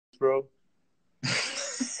bro.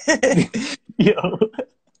 Yo.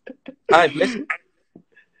 Alright, bless you.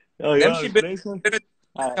 Oh, Them yo, shit play some. better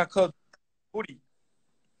Alright. than Call of Duty.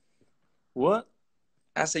 What?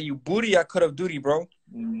 I say you booty at Call of Duty, bro.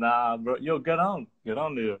 Nah, bro. Yo, get on. Get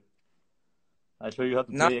on there. I show you how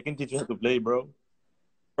to Nah, play. I can teach you how to play, bro.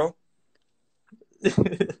 bro.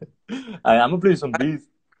 I'm gonna play some beats.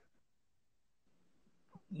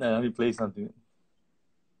 Nah, let me play something.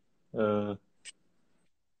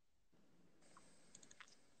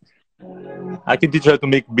 I can teach you how to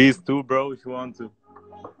make beats too, bro, if you want to.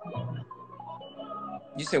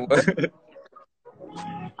 You say what?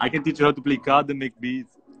 I can teach you how to play card and make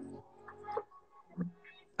beats.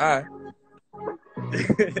 Alright.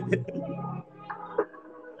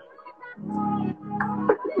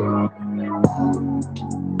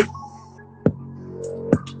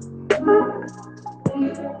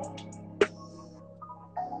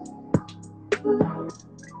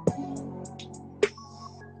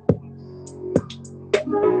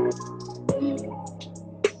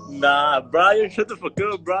 Nah, Brian, shut the fuck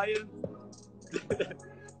up, Brian.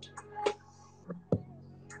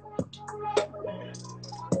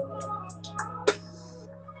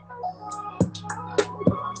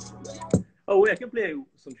 Oh, wait, I can play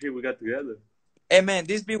some shit we got together. Hey man,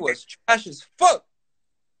 this beat was trash as fuck.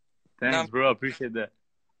 Thanks, Nah, bro. I appreciate that.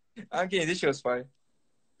 I'm kidding. This shit was fire.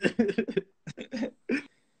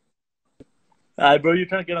 Alright, bro, you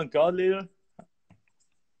trying to get on call later?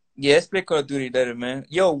 Yeah, let's play Call of Duty later, man.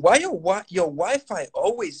 Yo, why your Wi-Fi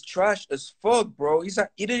always trash as fuck, bro? Is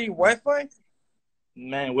that Italy Wi-Fi?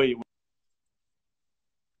 Man, wait.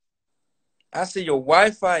 I say your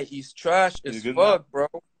Wi-Fi is trash Is as it good fuck, bro.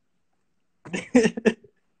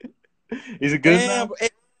 Is it good Damn, now? bro. Hey,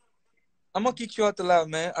 I'm gonna kick you out the loud,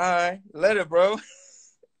 man. All right, later, bro.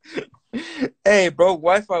 Hey, bro,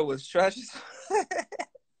 Wi-Fi was trash.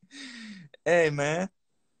 Hey, man.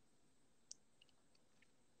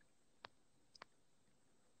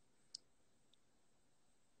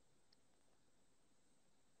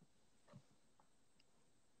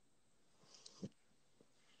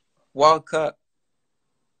 World Cup.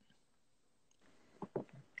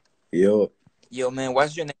 Yo, Yo, man,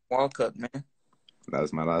 what's your name? World Cup, man.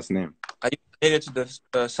 that's my last name. Are you familiar to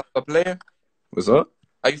the soccer player? What's up?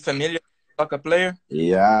 Are you familiar with the soccer player?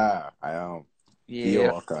 Yeah, I am. Theo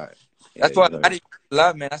Yeah. Walcott. Yeah, That's why you I heard. didn't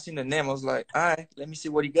laugh, man. I seen the name. I was like, all right, let me see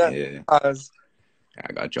what he got. Yeah, All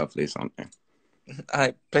I got y'all play something.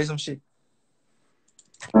 right, play some shit.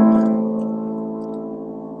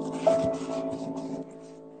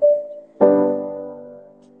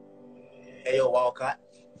 Hey yo, Walcott.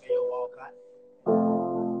 Hey yo, Walcott.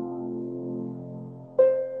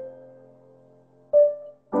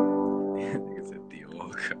 Nigga said Theo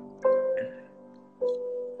Walcott.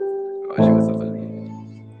 Oh, she was affiliated.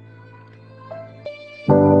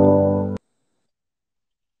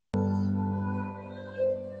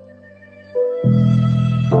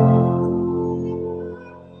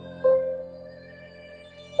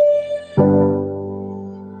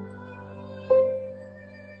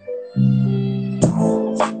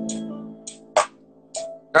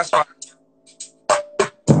 That's fine.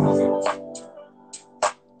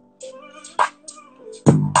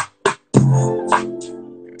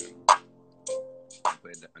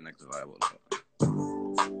 Play the next viable.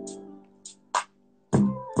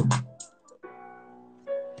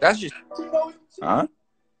 That's just, Huh?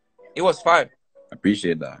 it was fire.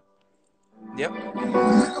 Appreciate that. Yep. Let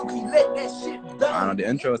that shit I down. know the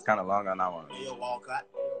intro is kind of long on that one. Hey yo, Walcott.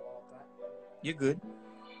 Hey yo, Walcott. You good.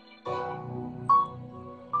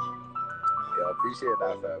 Yeah, appreciate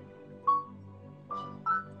that, fam.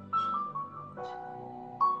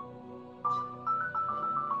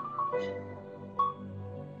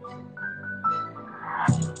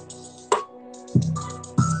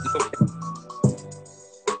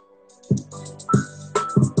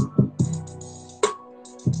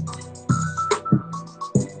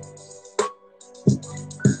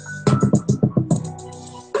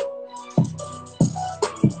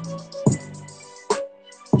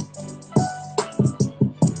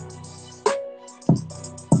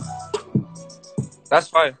 That's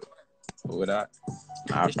fire. Who with that?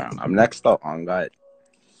 Nah, fam. I'm next up on God.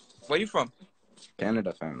 Where you from?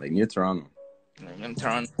 Canada, fam. Like near Toronto. I'm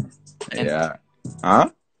Toronto. And Yeah. Huh?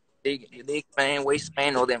 big fan, waist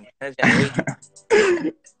fan, all them. Way.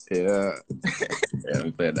 Yeah. Yeah, let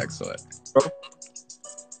me play next one. Bro.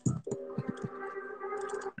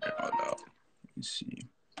 Hold up. Let me see.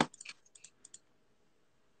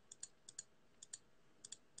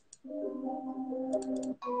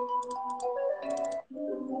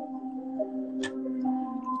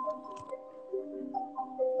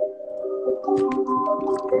 Hey,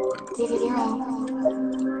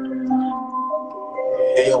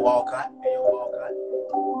 yo, Walcott. Hey, yo, Walcott.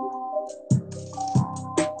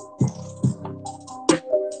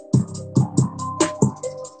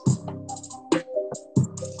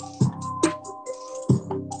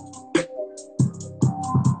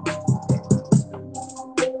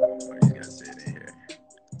 Oh, you gotta say it in here.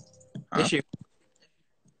 This Huh? shit,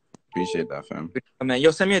 Appreciate that, fam. man.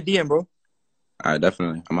 Yo, send me a DM, bro. All right,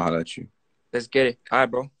 definitely. I'm gonna holler at you. Let's get it. All right,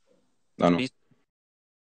 bro. No, no. Peace.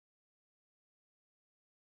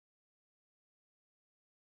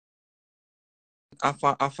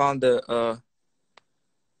 I found the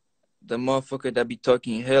motherfucker that be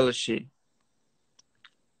talking hella shit.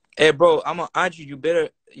 Hey, bro, I'm gonna add you. You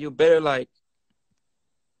better like,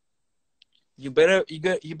 you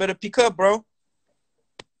better pick up, bro.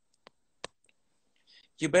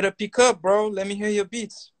 You better pick up, bro. Let me hear your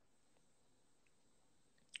beats.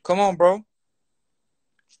 Come on, bro.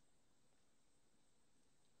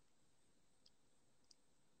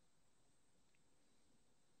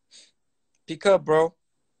 Pick up, bro.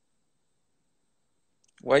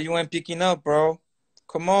 Why you ain't picking up, bro?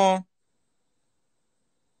 Come on.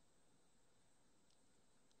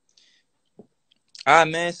 Ah,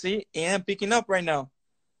 man, see? He ain't picking up right now.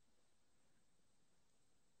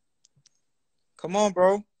 Come on,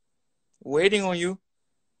 bro. Waiting on you.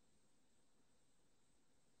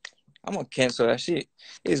 I'm gonna cancel that shit.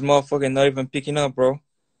 This motherfucker not even picking up, bro.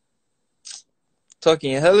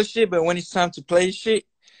 Talking hella shit, but when it's time to play shit,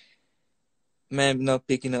 man, not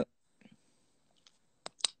picking up.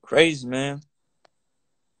 Crazy, man.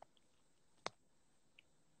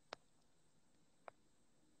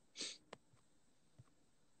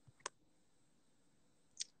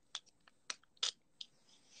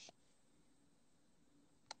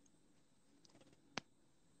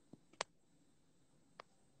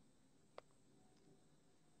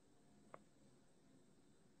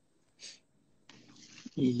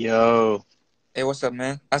 Yo, Hey, what's up,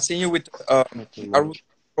 man? I seen you with nothing a much.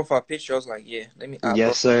 profile picture. I was like, yeah, let me add, bro.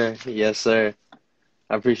 Yes, sir. Yes, sir.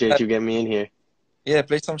 I appreciate you getting me in here. Yeah,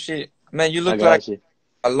 play some shit. Man, you I look like got you.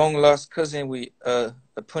 a long lost cousin with a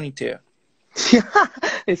ponytail.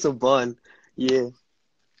 It's a bun. Yeah.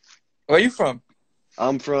 Where you from?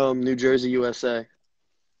 I'm from New Jersey, USA.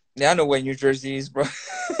 Yeah, I know where New Jersey is, bro.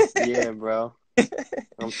 Yeah, bro.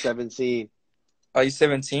 I'm 17. Are you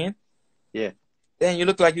 17? Yeah. Then you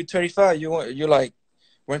look like you're 35. You like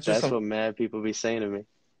went through That's some. what mad people be saying to me.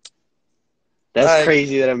 That's Like,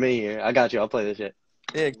 crazy that I'm in here. I got you. I'll play this shit.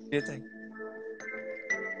 yeah, good thing.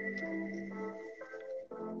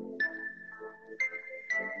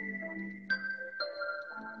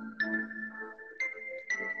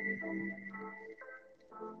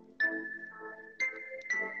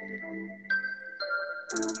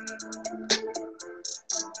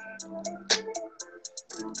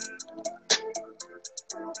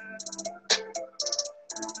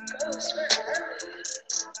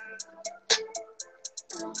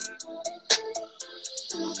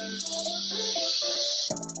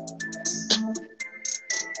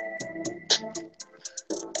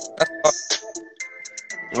 That's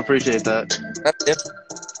I appreciate that. that's different.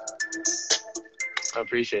 I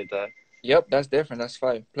appreciate that. Yep, that's different. That's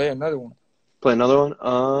fine. Play another one. Play another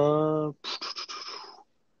one.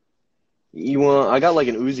 You want? I got like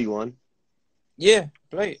an Uzi one. Yeah,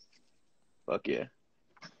 play it. Fuck yeah.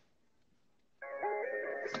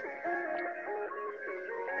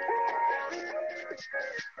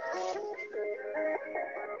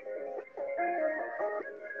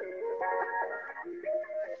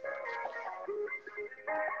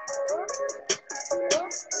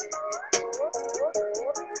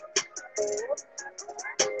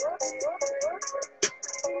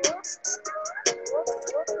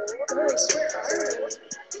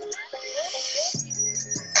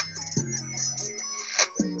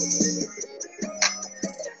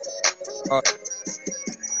 Uh,